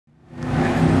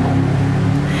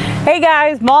Hey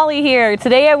guys, Molly here.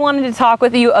 Today I wanted to talk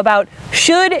with you about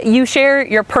should you share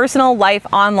your personal life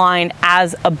online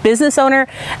as a business owner,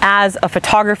 as a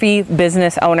photography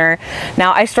business owner.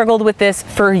 Now, I struggled with this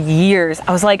for years.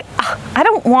 I was like, I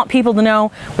don't want people to know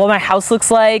what my house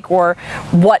looks like or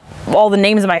what all the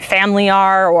names of my family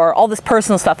are or all this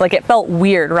personal stuff. Like, it felt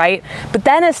weird, right? But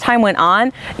then as time went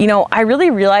on, I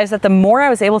really realized that the more I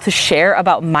was able to share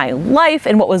about my life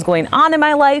and what was going on in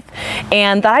my life,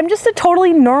 and that I'm just a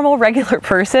totally normal, regular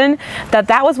person,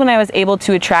 that was when I was able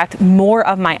to attract more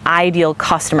of my ideal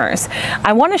customers.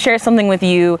 I want to share something with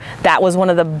you that was one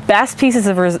of the best pieces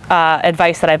of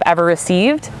advice that I've ever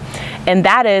received, and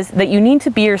that is that you need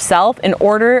to be yourself in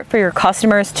order for your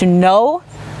customers to know,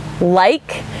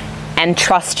 like, and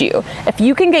trust you. If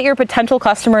you can get your potential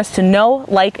customers to know,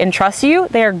 like, and trust you,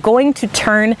 they are going to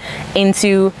turn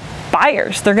into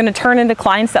buyers. They're going to turn into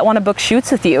clients that want to book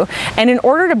shoots with you. And in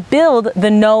order to build the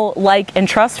know, like, and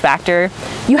trust factor,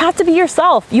 you have to be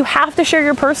yourself. You have to share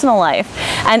your personal life.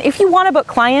 And if you want to book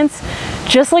clients,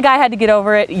 just like I had to get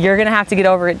over it, you're gonna have to get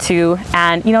over it too.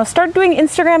 And start doing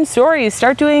Instagram stories,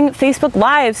 start doing Facebook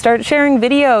Lives, start sharing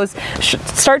videos,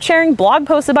 start sharing blog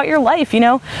posts about your life.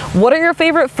 What are your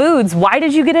favorite foods? Why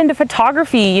did you get into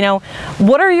photography?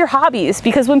 What are your hobbies?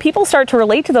 Because when people start to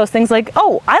relate to those things, like,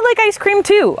 oh, I like ice cream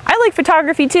too, I like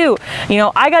photography too,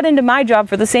 I got into my job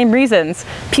for the same reasons.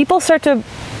 People start to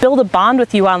build a bond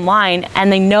with you online,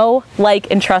 and they know,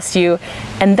 like, and trust you,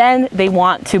 and then they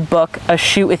want to book a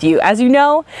shoot with you. As you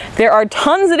know, there are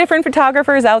tons of different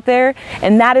photographers out there,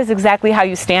 and that is exactly how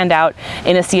you stand out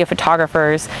in a sea of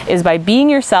photographers, is by being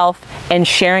yourself and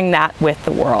sharing that with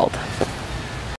the world.